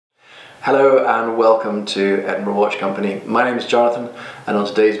Hello and welcome to Edinburgh Watch Company. My name is Jonathan, and on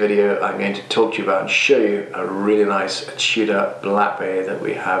today's video I'm going to talk to you about and show you a really nice Tudor Black Bay that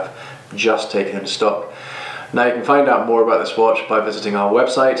we have just taken in stock. Now you can find out more about this watch by visiting our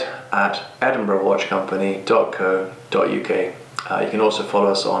website at edinburghwatchcompany.co.uk. You can also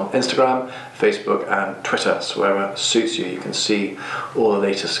follow us on Instagram, Facebook and Twitter, so wherever suits you, you can see all the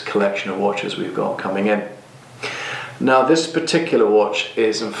latest collection of watches we've got coming in. Now this particular watch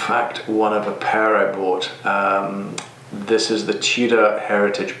is in fact one of a pair I bought. This is the Tudor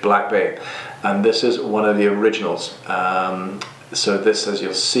Heritage Black Bay, and this is one of the originals. So this, as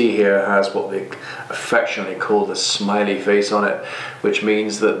you'll see here, has what they affectionately call the smiley face on it, which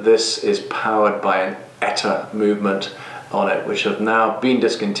means that this is powered by an ETA movement on it, which have now been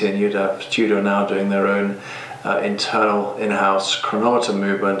discontinued. Tudor are now doing their own internal in-house chronometer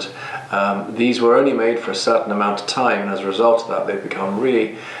movement. These were only made for a certain amount of time, and as a result of that they've become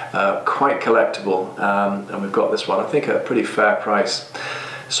really quite collectible, and we've got this one I think at a pretty fair price.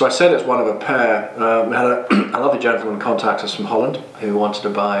 So I said it's one of a pair. We had a lovely gentleman contact us from Holland who wanted to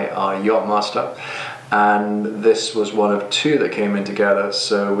buy our Yachtmaster, and this was one of two that came in together.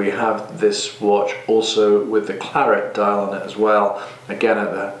 So we have this watch also with the claret dial on it as well, again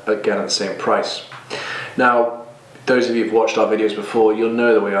at the same price. Now, those of you who've watched our videos before, you'll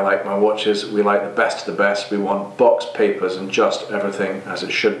know the way I like my watches. We like the best of the best. We want box papers and just everything as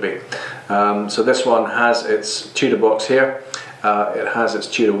it should be. So this one has its Tudor box here. It has its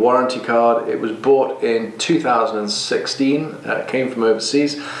Tudor warranty card. It was bought in 2016. It came from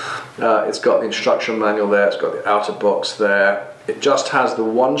overseas. It's got the instruction manual there. It's got the outer box there. It just has the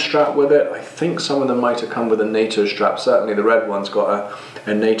one strap with it. I think some of them might have come with a NATO strap. Certainly the red one's got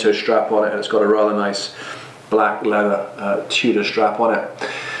a NATO strap on it, and it's got a rather nice black leather Tudor strap on it.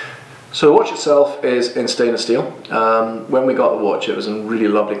 So the watch itself is in stainless steel. When we got the watch it was in really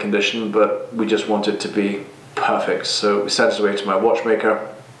lovely condition, but we just wanted it to be perfect. So we sent it away to my watchmaker.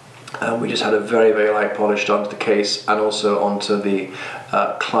 We just had a very, very light polish onto the case and also onto the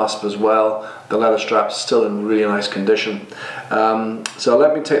clasp as well. The leather strap's still in really nice condition. So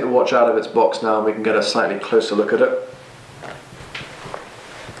let me take the watch out of its box now and we can get a slightly closer look at it.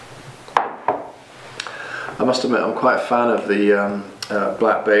 I must admit I'm quite a fan of the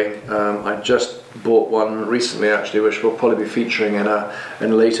Black Bay. I just bought one recently actually, which we'll probably be featuring in a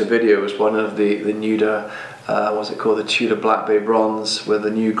later video, as one of the Nuda, what's it called, the Tudor Black Bay Bronze with the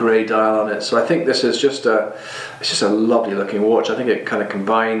new grey dial on it. So I think this is just a lovely looking watch. I think it kind of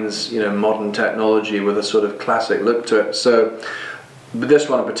combines, you know, modern technology with a sort of classic look to it. So but this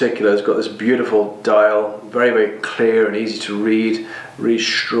one in particular has got this beautiful dial, very, very clear and easy to read, really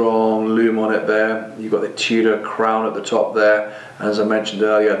strong lume on it there. You've got the Tudor crown at the top there, and as I mentioned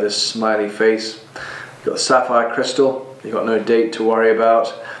earlier, this smiley face. You've got the sapphire crystal, you've got no date to worry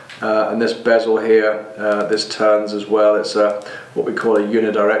about, and this bezel here, this turns as well. It's what we call a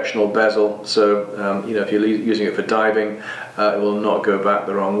unidirectional bezel, so you know, if you're using it for diving, it will not go back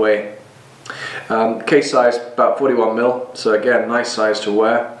the wrong way. Case size about 41mm, so again nice size to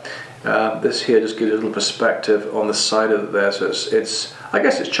wear. This here just gives you a little perspective on the side of it there, so it's I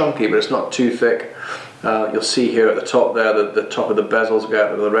guess it's chunky but it's not too thick. You'll see here at the top there that the top of the bezels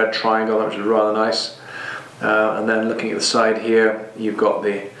get the red triangle, which is rather nice. And then looking at the side here, you've got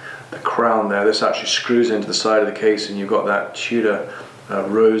the crown there. This actually screws into the side of the case and you've got that Tudor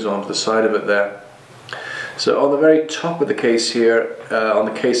rose onto the side of it there. So on the very top of the case here, on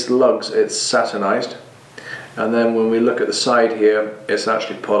the case lugs, it's satinized, and then when we look at the side here, it's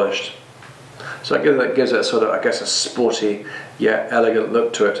actually polished. So that gives it a sort of, I guess, a sporty yet elegant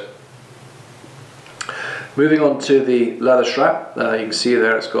look to it. Moving on to the leather strap, you can see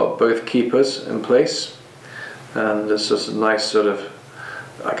there it's got both keepers in place, and there's just a nice sort of,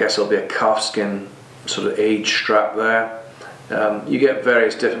 I guess it'll be a calfskin sort of age strap there. You get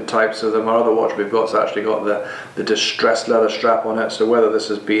various different types of them. Our other watch we've got has actually got the distressed leather strap on it, so whether this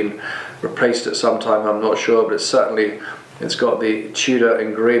has been replaced at some time I'm not sure, but it's got the Tudor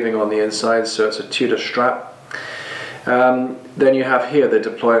engraving on the inside, so it's a Tudor strap. Then you have here the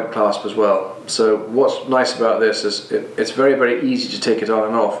deployment clasp as well. So what's nice about this is it's very, very easy to take it on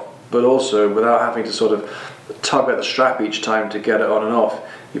and off, but also without having to sort of tug at the strap each time to get it on and off,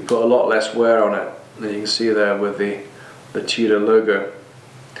 you put a lot less wear on it, and you can see there with the Tudor logo.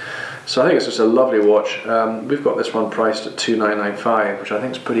 So I think it's just a lovely watch. We've got this one priced at $2,995, which I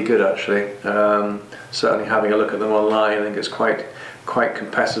think is pretty good actually. Certainly having a look at them online, I think it's quite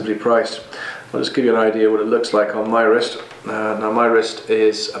competitively priced. I'll just give you an idea what it looks like on my wrist. Now my wrist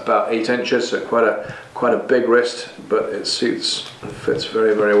is about 8 inches, so quite a big wrist, but it suits and fits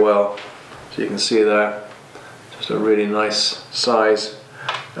very, very well. So you can see there, just a really nice size.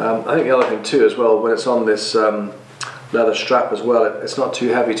 I think the other thing too as well, when it's on this leather strap as well, it's not too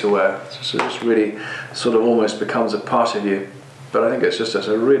heavy to wear, so it just really sort of almost becomes a part of you. But I think it's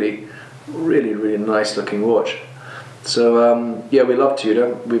a really nice looking watch. So yeah, we love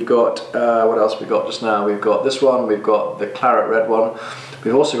Tudor. We've got, what else we got just now? We've got this one, we've got the claret red one.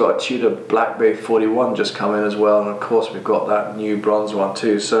 We've also got a Tudor Black Bay 41 just come in as well, and of course we've got that new bronze one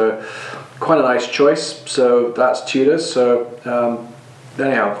too. So quite a nice choice. So that's Tudor's. So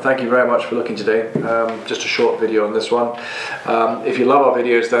anyhow, thank you very much for looking today. Just a short video on this one. If you love our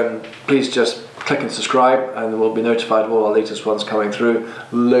videos, then please just click and subscribe, and we'll be notified of all our latest ones coming through.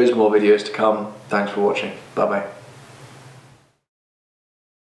 Loads more videos to come. Thanks for watching. Bye bye.